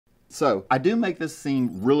So I do make this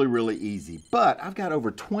seem really, really easy, but I've got over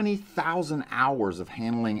 20,000 hours of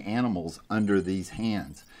handling animals under these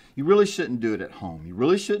hands. You really shouldn't do it at home. You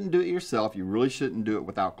really shouldn't do it yourself. You really shouldn't do it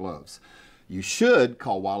without gloves. You should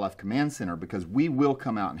call Wildlife Command Center because we will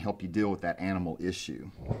come out and help you deal with that animal issue.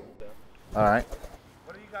 All right.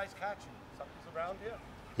 What are you guys catching? Something's around here?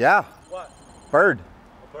 Yeah. What? Bird.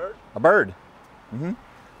 A bird? A bird. Mm-hmm.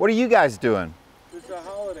 What are you guys doing? It's a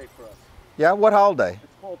holiday for us. Yeah, what holiday?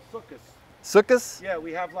 It's called Sukkot. Sukkot? Yeah,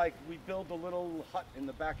 we build a little hut in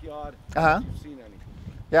the backyard. Uh-huh. If you've seen any.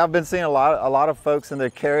 Yeah, I've been seeing a lot of folks, and they're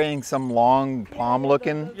carrying some long palm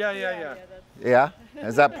looking. Yeah. Yeah?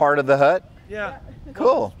 Is that part of the hut? Yeah. Cool.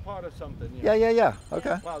 Well, it's part of something. Yeah.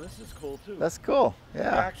 Okay. Wow, this is cool too. That's cool.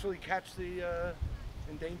 Yeah. You actually catch the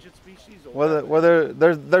endangered species? Well,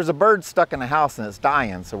 there's a bird stuck in the house and it's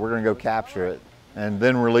dying, so we're gonna go capture it and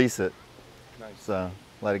then release it. Nice. So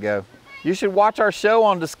let it go. You should watch our show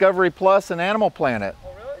on Discovery Plus and Animal Planet.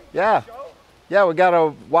 Oh really? Yeah. Yeah, we got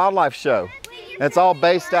a wildlife show. It's all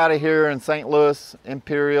based out of here in St. Louis,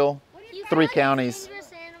 Imperial, 3 counties.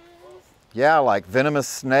 Yeah, like venomous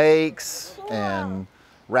snakes and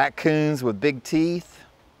raccoons with big teeth.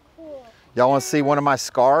 Y'all want to see one of my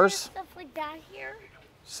scars? Stuff like that here.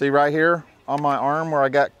 See right here on my arm where I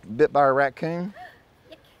got bit by a raccoon?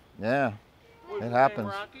 Yeah, it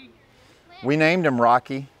happens. We named him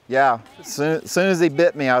Rocky. Yeah, as soon as he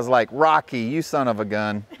bit me, I was like, Rocky, you son of a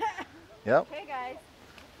gun. Yep. Hey guys,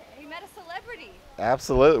 we met a celebrity.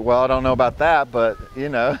 Absolutely. Well, I don't know about that, but you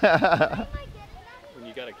know. When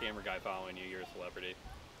you got a camera guy following you, you're a celebrity.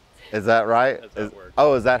 Is that right? That's how it works.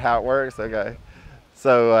 Oh, is that how it works? Okay.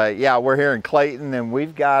 So yeah, we're here in Clayton, and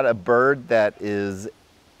we've got a bird that is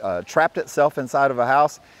trapped itself inside of a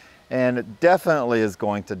house, and it definitely is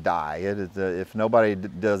going to die. It is, if nobody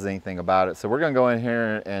does anything about it. So we're going to go in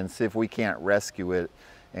here and see if we can't rescue it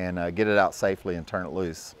and get it out safely and turn it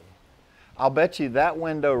loose. I'll bet you that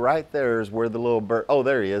window right there is where the little bird, oh,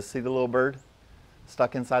 there he is. See the little bird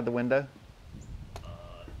stuck inside the window?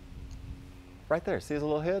 Right there, see his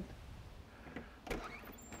little head?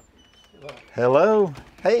 Hello.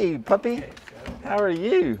 Hey, puppy. How are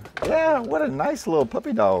you? Yeah, what a nice little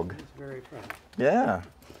puppy dog. He's very friendly. Yeah.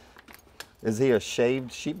 Is he a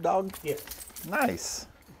shaved sheepdog? Yes. Nice,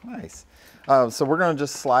 nice. So we're gonna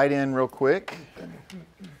just slide in real quick.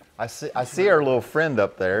 I see our little friend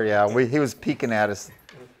up there. Yeah, he was peeking at us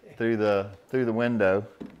through the window.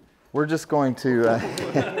 We're just going to.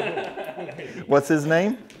 What's his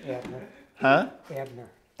name? Abner. Huh? Abner.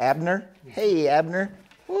 Abner. Hey, Abner.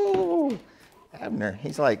 Woo. Abner.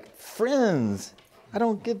 He's like, friends.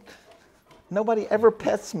 Nobody ever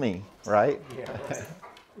pets me, right? Yeah.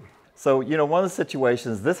 So, you know, one of the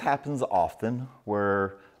situations, this happens often,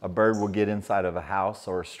 where a bird will get inside of a house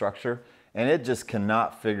or a structure, and it just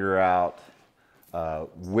cannot figure out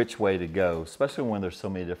which way to go, especially when there's so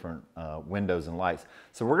many different windows and lights.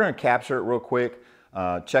 So we're gonna capture it real quick,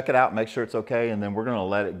 check it out, make sure it's okay, and then we're gonna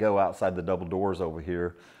let it go outside the double doors over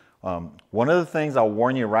here. One of the things I'll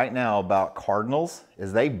warn you right now about cardinals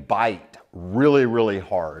is they bite really, really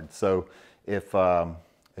hard. So if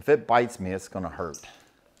it bites me, it's gonna hurt.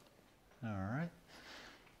 All right.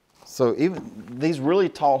 So even these really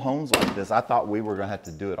tall homes like this, I thought we were gonna have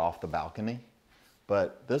to do it off the balcony,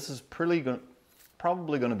 but this is probably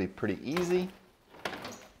gonna be pretty easy.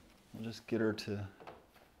 We'll just get her to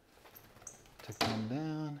come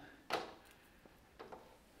down.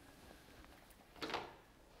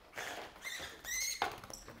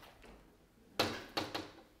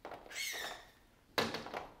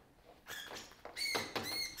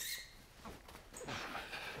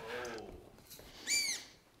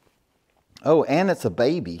 Oh, and it's a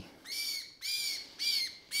baby.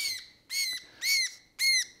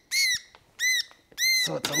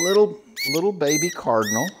 So it's a little baby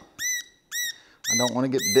cardinal. I don't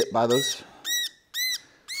want to get bit by those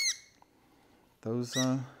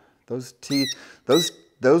teeth.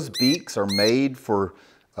 Those beaks are made for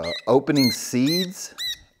opening seeds,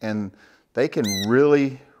 and they can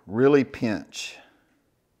really, really pinch.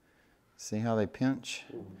 See how they pinch?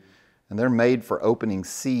 And they're made for opening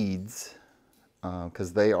seeds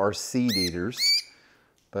because they are seed eaters.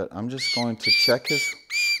 But I'm just going to check his,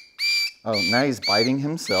 oh, now he's biting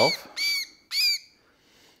himself.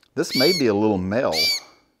 This may be a little male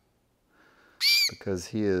because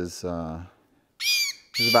he is,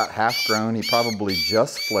 he's about half grown. He probably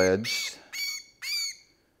just fledged.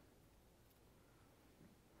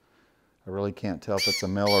 I really can't tell if it's a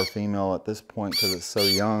male or female at this point because it's so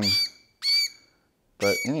young.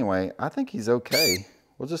 But anyway, I think he's okay.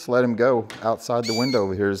 We'll just let him go outside the window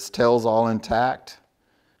over here. His tail's all intact.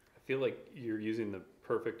 I feel like you're using the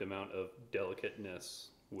perfect amount of delicateness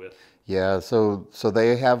with. Yeah, so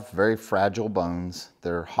they have very fragile bones.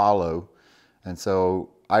 They're hollow. And so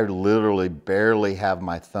I literally barely have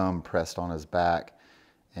my thumb pressed on his back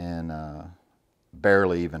and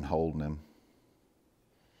barely even holding him.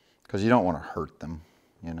 Because you don't want to hurt them,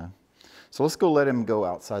 you know. So let's go let him go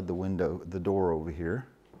outside the window, the door over here.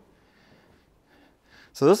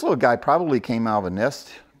 So this little guy probably came out of a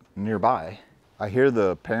nest nearby. I hear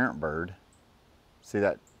the parent bird. See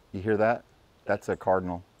that? You hear that? That's a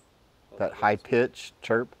cardinal. That high pitch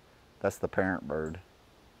chirp, that's the parent bird.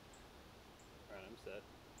 All right, I'm set.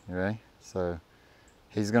 You ready? So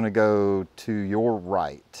he's going to go to your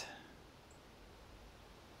right.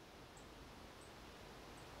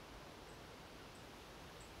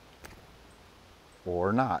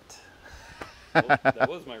 Or not. Well, that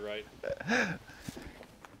was my right.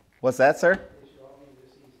 What's that, sir?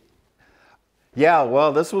 Yeah,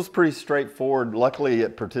 well, this was pretty straightforward. Luckily,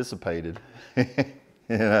 it participated. You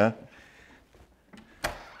know?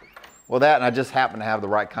 Well, that, and I just happen to have the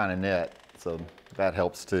right kind of net, so that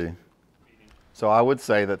helps too. So I would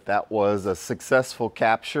say that that was a successful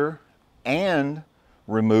capture and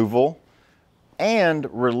removal and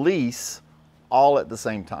release all at the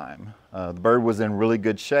same time. The bird was in really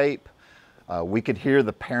good shape. We could hear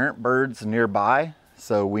the parent birds nearby,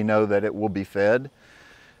 so we know that it will be fed.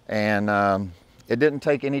 And it didn't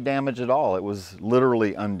take any damage at all. It was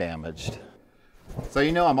literally undamaged. So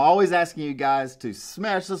you know, I'm always asking you guys to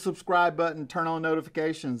smash the subscribe button, turn on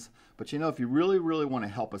notifications. But you know, if you really, really want to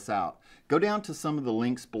help us out, go down to some of the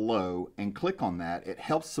links below and click on that. It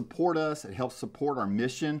helps support us, it helps support our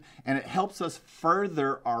mission, and it helps us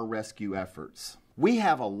further our rescue efforts. We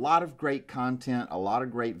have a lot of great content, a lot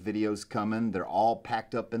of great videos coming. They're all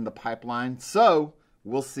packed up in the pipeline. So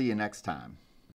we'll see you next time.